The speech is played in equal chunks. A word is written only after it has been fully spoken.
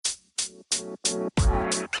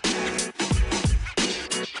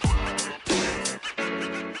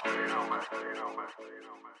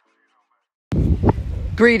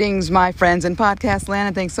Greetings, my friends in podcast land,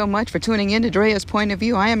 and thanks so much for tuning in to Drea's Point of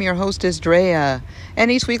View. I am your hostess, Drea,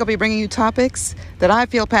 and each week I'll be bringing you topics that I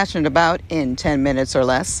feel passionate about in 10 minutes or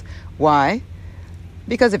less. Why?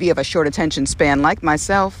 Because if you have a short attention span like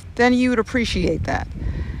myself, then you would appreciate that.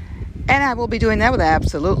 And I will be doing that with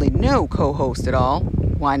absolutely no co-host at all.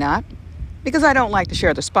 Why not? Because I don't like to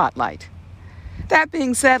share the spotlight. That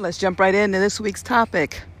being said, let's jump right into this week's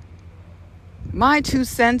topic. My 2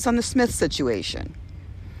 cents on the Smith situation.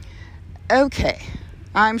 Okay,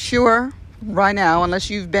 I'm sure right now, unless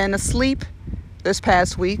you've been asleep this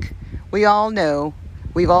past week, we all know,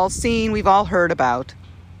 we've all seen, we've all heard about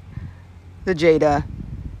the Jada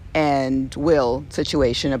and Will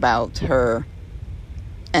situation about her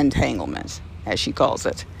entanglement, as she calls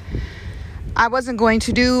it. I wasn't going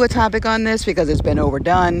to do a topic on this because it's been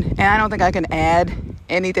overdone, and I don't think I can add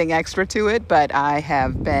anything extra to it, but I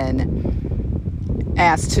have been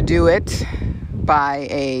asked to do it by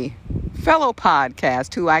a fellow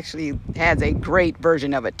podcast who actually has a great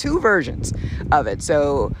version of it, 2 versions of it.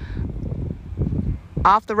 So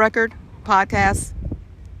Off the Record podcast,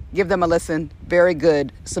 give them a listen. Very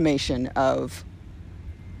good summation of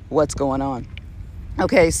what's going on.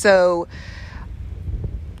 Okay, so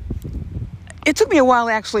it took me a while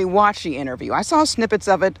to actually watch the interview. I saw snippets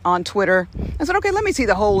of it on Twitter. I said, okay, let me see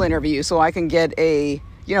the whole interview so I can get the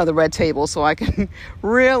red table so I can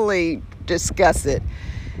really discuss it.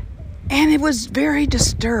 And it was very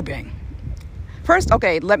disturbing. First,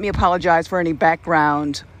 okay, let me apologize for any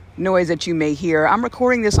background noise that you may hear. I'm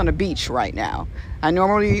recording this on a beach right now. I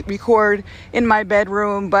normally record in my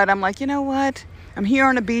bedroom, but I'm like, you know what? I'm here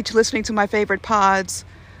on the beach listening to my favorite pods.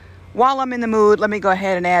 While I'm in the mood, let me go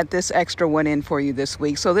ahead and add this extra one in for you this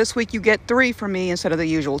week. So this week you get 3 from me instead of the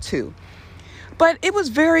usual 2. But it was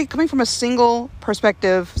coming from a single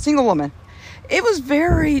perspective, single woman. It was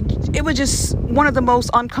just one of the most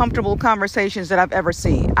uncomfortable conversations that I've ever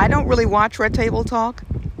seen. I don't really watch Red Table Talk.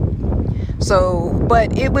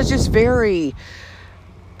 But it was just it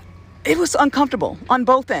was uncomfortable on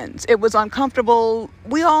both ends. It was uncomfortable.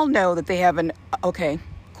 We all know that they have an,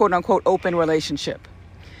 quote unquote, open relationship.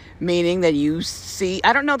 Meaning that you see,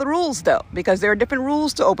 I don't know the rules though, because there are different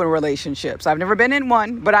rules to open relationships. I've never been in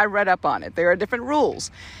one, but I read up on it. There are different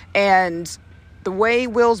rules. And the way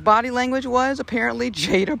Will's body language was, apparently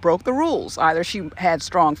Jada broke the rules. Either she had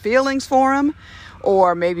strong feelings for him,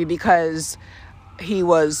 or maybe because he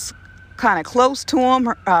was kind of close to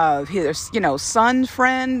him, his, son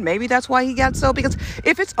friend. Maybe that's why he got so. Because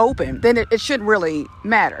if it's open, then it shouldn't really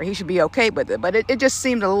matter. He should be okay with it. But it just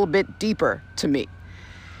seemed a little bit deeper to me.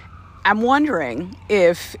 I'm wondering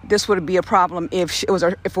if this would be a problem if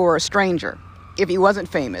it were a stranger, if he wasn't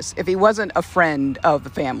famous, if he wasn't a friend of the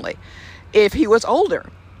family. If he was older,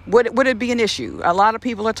 would it be an issue? A lot of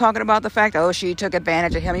people are talking about the fact, she took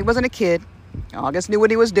advantage of him. He wasn't a kid. August knew what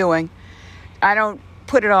he was doing. I don't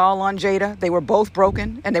put it all on Jada. They were both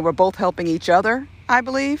broken, and they were both helping each other, I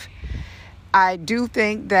believe. I do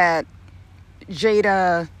think that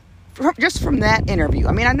Jada, just from that interview,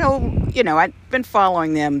 I mean, I know, I've been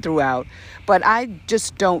following them throughout, but I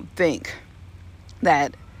just don't think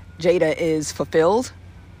that Jada is fulfilled.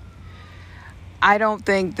 I don't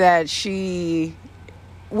think that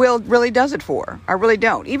Will really does it for her. I really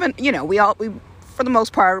don't. Even, we for the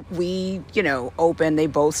most part, open. They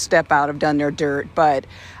both step out, have done their dirt. But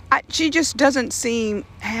she just doesn't seem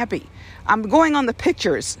happy. I'm going on the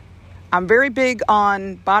pictures. I'm very big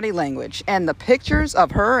on body language. And the pictures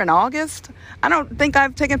of her in August, I don't think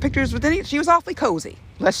I've taken pictures with any. She was awfully cozy.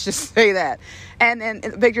 Let's just say that. And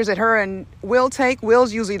the pictures that her and Will take,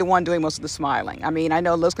 Will's usually the one doing most of the smiling. I mean, I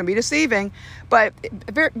know looks can be deceiving, but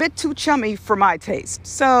a bit too chummy for my taste.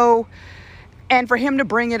 So, and for him to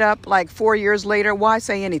bring it up like 4 years later, why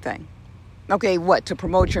say anything? Okay, what, to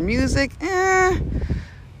promote your music?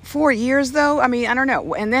 4 years though? I mean, I don't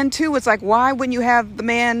know. And then too, it's like, why wouldn't you have the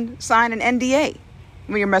man sign an NDA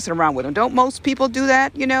when you're messing around with him? Don't most people do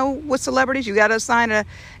that, with celebrities? You got to sign a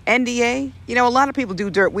NDA. A lot of people do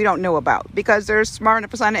dirt we don't know about because they're smart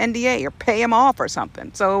enough to sign an NDA or pay him off or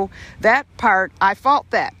something. So that part, I fault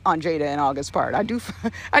that on Jada and August's part. I do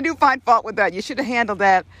find fault with that. You should have handled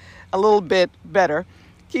that a little bit better,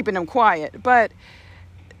 keeping them quiet. But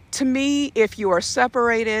to me, if you are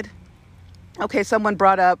separated, okay, someone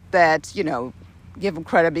brought up that, give them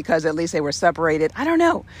credit because at least they were separated. I don't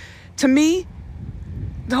know. To me,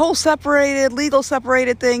 the whole legal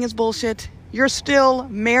separated thing is bullshit. You're still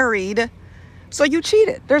married, so you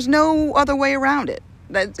cheated. There's no other way around it.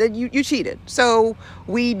 That you cheated. So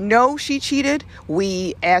we know she cheated.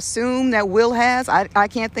 We assume that Will has. I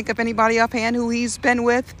can't think of anybody offhand who he's been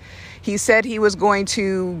with. He said he was going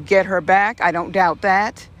to get her back. I don't doubt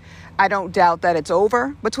that. I don't doubt that it's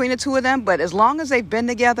over between the two of them. But as long as they've been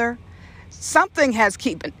together, something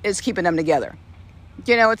is keeping them together.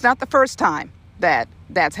 It's not the first time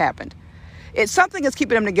that's happened. Something is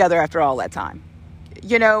keeping them together after all that time.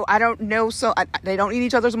 I don't know. So they don't need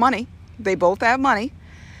each other's money. They both have money.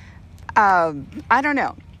 I don't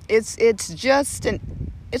know. It's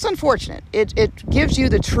unfortunate. It gives you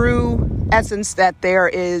the true essence that there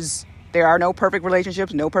are no perfect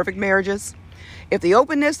relationships, no perfect marriages. If the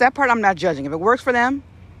openness, that part I'm not judging. If it works for them,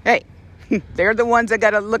 hey, they're the ones that got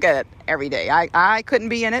to look at it every day. I couldn't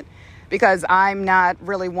be in it because I'm not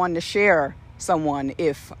really one to share someone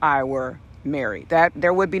if I were married. That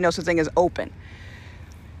there would be no such thing as open.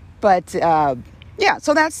 But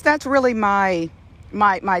so that's really my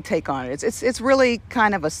take on it. It's really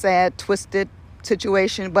kind of a sad, twisted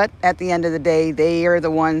situation, but at the end of the day, they are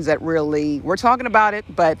the ones that really, we're talking about it,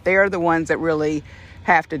 but they're the ones that really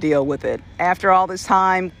have to deal with it. After all this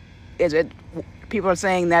time, people are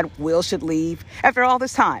saying that Will should leave after all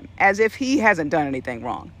this time, as if he hasn't done anything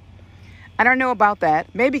wrong. I don't know about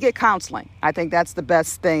that. Maybe get counseling. I think that's the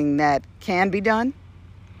best thing that can be done.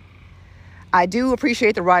 I do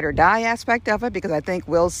appreciate the ride or die aspect of it because I think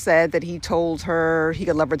Will said that he told her he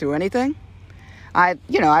could love her through anything. I'd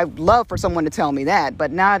love for someone to tell me that,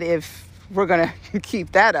 but not if we're going to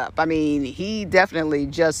keep that up. I mean, he definitely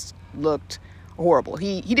just looked horrible.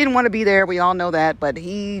 He didn't want to be there. We all know that, but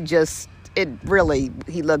he looked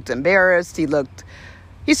embarrassed.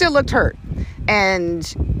 He still looked hurt. And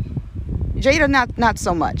Jada, not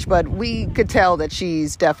so much, but we could tell that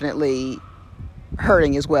she's definitely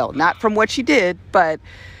hurting as well. Not from what she did,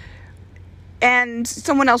 and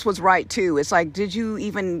someone else was right too. It's like, did you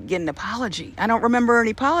even get an apology? I don't remember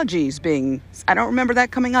any apologies I don't remember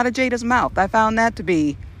that coming out of Jada's mouth. I found that to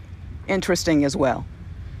be interesting as well.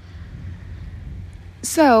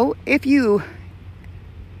 So if you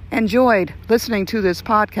enjoyed listening to this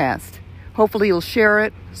podcast, hopefully you'll share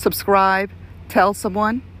it, subscribe, tell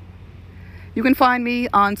someone. You can find me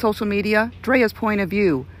on social media, Drea's Point of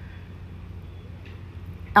View,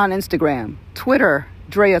 on Instagram, Twitter,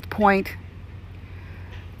 Drea's Point.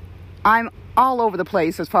 I'm all over the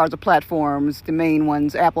place as far as the platforms, the main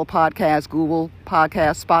ones, Apple Podcasts, Google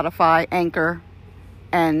Podcasts, Spotify, Anchor,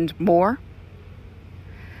 and more.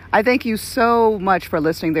 I thank you so much for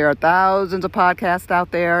listening. There are thousands of podcasts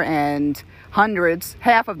out there and hundreds.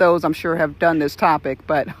 Half of those, I'm sure, have done this topic,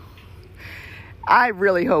 but I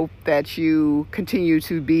really hope that you continue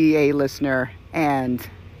to be a listener. And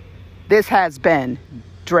this has been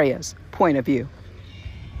Drea's Point of View.